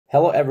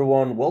Hello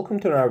everyone,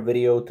 welcome to another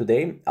video.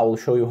 Today I will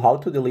show you how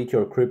to delete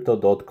your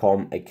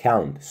Crypto.com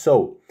account.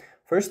 So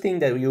first thing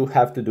that you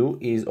have to do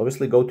is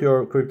obviously go to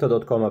your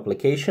Crypto.com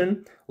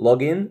application,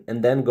 log in,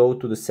 and then go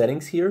to the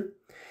settings here.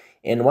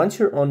 And once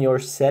you're on your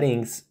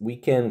settings, we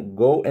can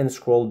go and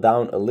scroll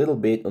down a little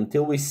bit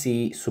until we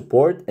see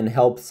support and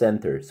help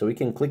center. So we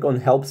can click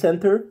on help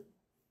center.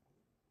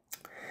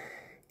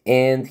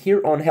 And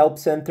here on Help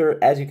Center,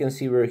 as you can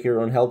see, we're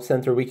here on Help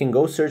Center. We can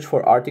go search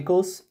for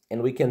articles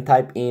and we can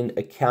type in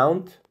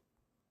account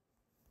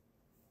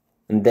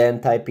and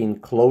then type in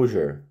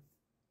closure.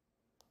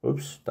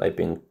 Type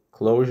in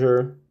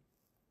closure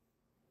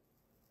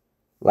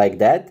like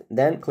that.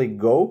 Then click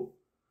go.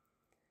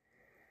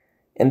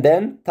 And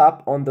then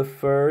tap on the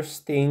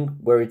first thing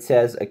where it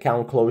says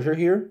account closure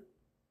here.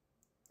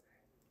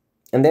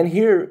 And then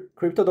here,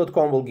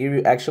 Crypto.com will give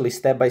you actually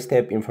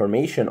step-by-step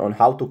information on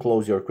how to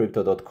close your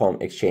Crypto.com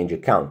exchange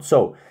account.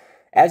 So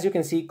as you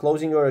can see,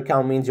 closing your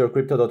account means your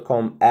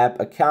Crypto.com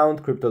app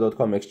account,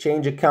 Crypto.com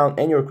exchange account,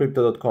 and your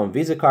Crypto.com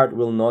Visa card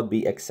will not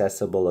be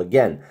accessible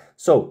again.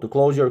 So to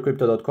close your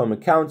Crypto.com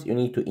account, you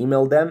need to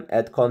email them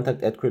at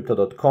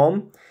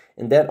contact@crypto.com.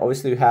 And then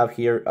obviously you have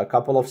here a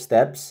couple of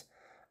steps.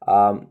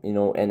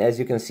 And as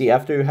you can see,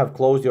 after you have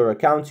closed your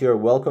account, you're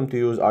welcome to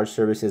use our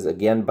services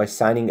again by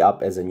signing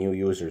up as a new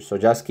user. So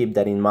just keep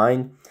that in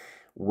mind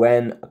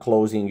when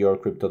closing your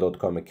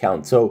Crypto.com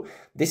account. So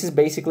this is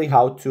basically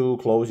how to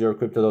close your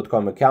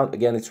Crypto.com account.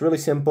 Again, it's really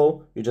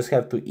simple. You just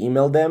have to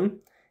email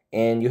them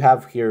and you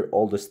have here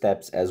all the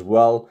steps as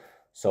well.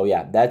 So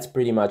yeah, that's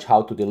pretty much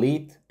how to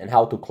delete and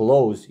how to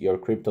close your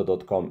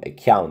Crypto.com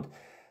account.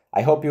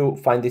 I hope you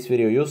find this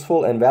video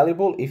useful and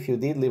valuable. If you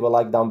did, leave a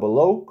like down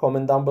below,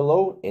 comment down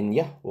below, and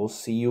yeah, we'll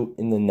see you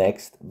in the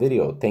next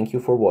video. Thank you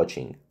for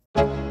watching.